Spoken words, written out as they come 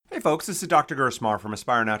folks, this is Dr. Gersmar from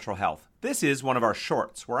Aspire Natural Health. This is one of our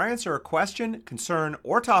shorts where I answer a question, concern,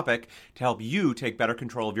 or topic to help you take better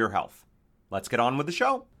control of your health. Let's get on with the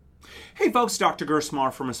show. Hey folks, Dr.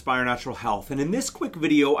 Gersmar from Aspire Natural Health, and in this quick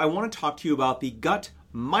video I want to talk to you about the gut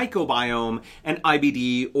microbiome and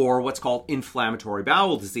IBD, or what's called inflammatory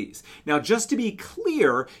bowel disease. Now, just to be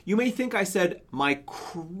clear, you may think I said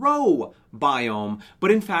microbiome,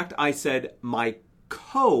 but in fact I said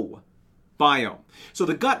mycobiome. So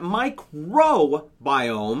the gut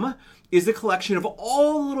microbiome is a collection of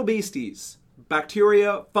all the little beasties,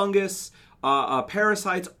 bacteria, fungus,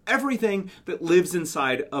 parasites, everything that lives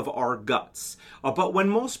inside of our guts. But when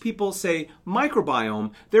most people say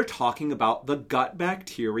microbiome, they're talking about the gut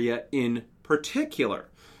bacteria in particular.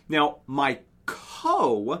 Now,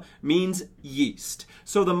 myco means yeast.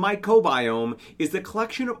 So the mycobiome is the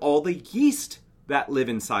collection of all the yeast that live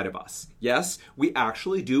inside of us. Yes, we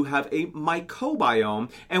actually do have a mycobiome,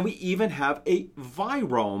 and we even have a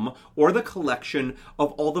virome, or the collection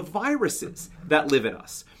of all the viruses that live in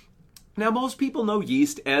us. Now, most people know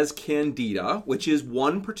yeast as Candida, which is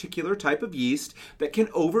one particular type of yeast that can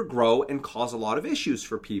overgrow and cause a lot of issues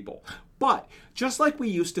for people. But just like we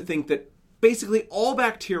used to think that basically all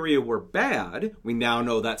bacteria were bad, we now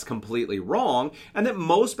know that's completely wrong, and that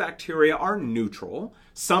most bacteria are neutral.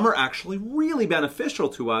 Some are actually really beneficial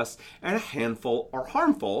to us, and a handful are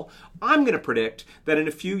harmful. I'm going to predict that in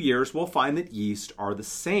a few years we'll find that yeast are the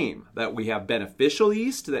same, that we have beneficial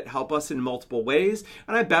yeast that help us in multiple ways,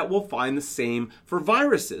 and I bet we'll find the same for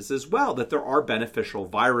viruses as well, that there are beneficial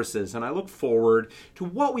viruses, and I look forward to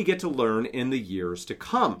what we get to learn in the years to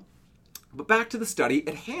come. But back to the study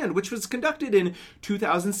at hand, which was conducted in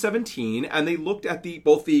 2017, and they looked at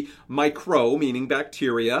both the micro, meaning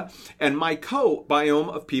bacteria, and mycobiome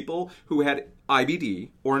of people who had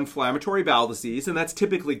IBD, or inflammatory bowel disease, and that's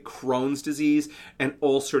typically Crohn's disease and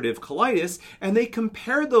ulcerative colitis, and they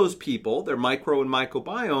compared those people, their micro and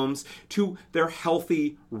mycobiomes, to their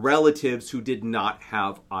healthy relatives who did not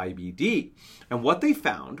have IBD. And what they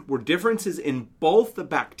found were differences in both the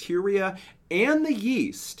bacteria and the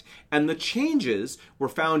yeast, and the changes were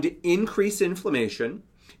found to increase inflammation,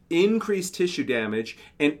 increase tissue damage,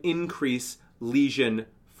 and increase lesion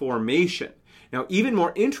formation. Now, even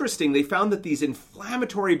more interesting, they found that these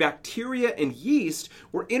inflammatory bacteria and yeast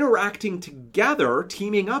were interacting together,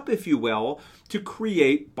 teaming up, if you will, to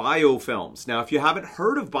create biofilms. Now, if you haven't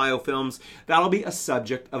heard of biofilms, that'll be a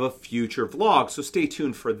subject of a future vlog, so stay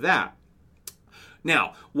tuned for that.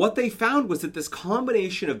 Now, what they found was that this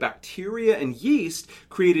combination of bacteria and yeast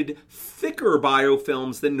created thicker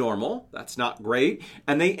biofilms than normal. That's not great.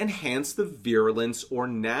 And they enhanced the virulence or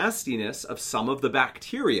nastiness of some of the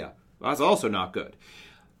bacteria. That's also not good.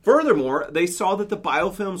 Furthermore, they saw that the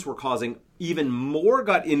biofilms were causing even more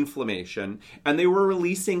gut inflammation, and they were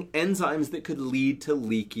releasing enzymes that could lead to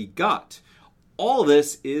leaky gut. All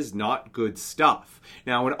this is not good stuff.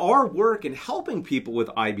 Now, in our work in helping people with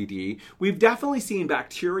IBD, we've definitely seen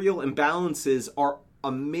bacterial imbalances are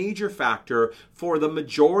a major factor for the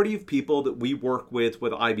majority of people that we work with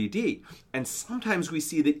IBD. And sometimes we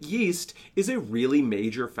see that yeast is a really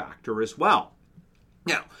major factor as well.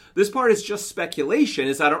 Now, this part is just speculation,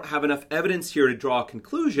 as I don't have enough evidence here to draw a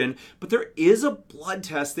conclusion, but there is a blood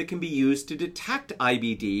test that can be used to detect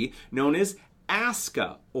IBD known as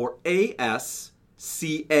ASCA, or ASCA,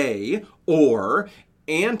 or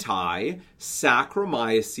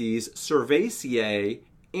anti-Saccharomyces cerevisiae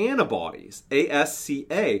antibodies,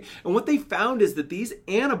 ASCA. And what they found is that these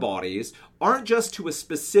antibodies aren't just to a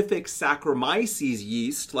specific Saccharomyces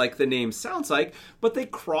yeast, like the name sounds like, but they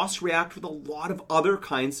cross-react with a lot of other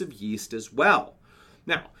kinds of yeast as well.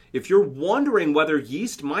 Now, if you're wondering whether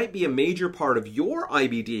yeast might be a major part of your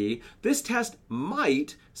IBD, this test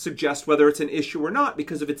might suggest whether it's an issue or not,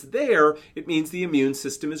 because if it's there, it means the immune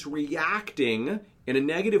system is reacting in a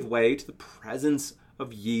negative way to the presence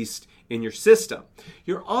of yeast in your system.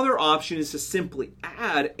 Your other option is to simply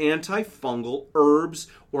add antifungal herbs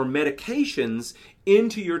or medications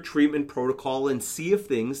into your treatment protocol and see if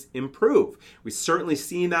things improve. We've certainly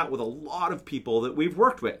seen that with a lot of people that we've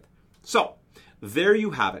worked with. So, there you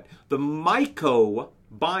have it, the mycobiome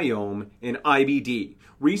in IBD.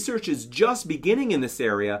 Research is just beginning in this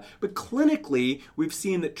area, but clinically, we've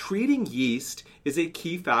seen that treating yeast is a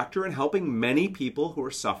key factor in helping many people who are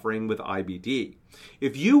suffering with IBD.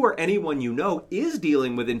 If you or anyone you know is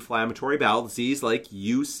dealing with inflammatory bowel disease like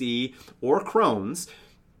UC or Crohn's,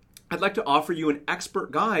 I'd like to offer you an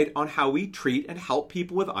expert guide on how we treat and help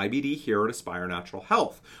people with IBD here at Aspire Natural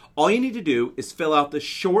Health. All you need to do is fill out the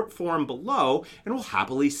short form below, and we'll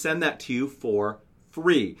happily send that to you for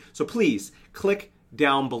free. So please click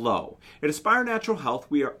down below. At Aspire Natural Health,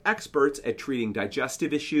 we are experts at treating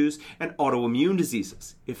digestive issues and autoimmune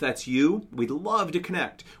diseases. If that's you, we'd love to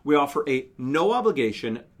connect. We offer a no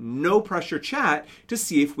obligation, no pressure chat to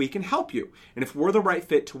see if we can help you and if we're the right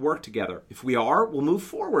fit to work together. If we are, we'll move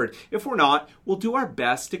forward. If we're not, we'll do our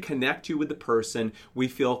best to connect you with the person we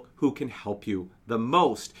feel who can help you the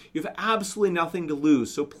most. You have absolutely nothing to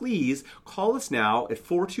lose, so please call us now at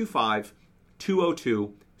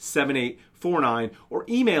 425-202-7849 or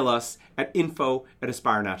email us at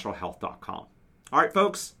info@aspirenaturalhealth.com. All right,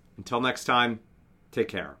 folks, until next time, take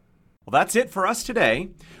care. Well, that's it for us today.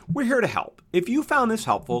 We're here to help. If you found this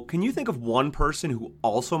helpful, can you think of one person who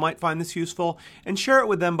also might find this useful and share it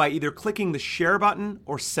with them by either clicking the share button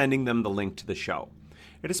or sending them the link to the show?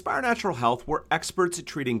 At Aspire Natural Health, we're experts at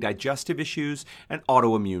treating digestive issues and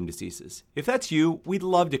autoimmune diseases. If that's you, we'd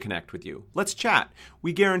love to connect with you. Let's chat.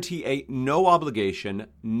 We guarantee a no obligation,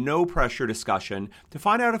 no pressure discussion to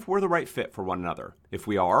find out if we're the right fit for one another. If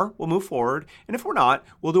we are, we'll move forward, and if we're not,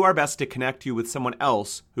 we'll do our best to connect you with someone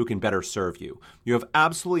else who can better serve you. You have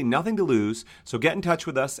absolutely nothing to lose, so get in touch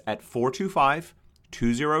with us at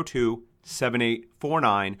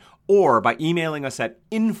 425-202-7849 or by emailing us at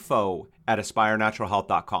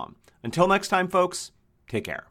info@aspirenaturalhealth.com. Until next time, folks, take care.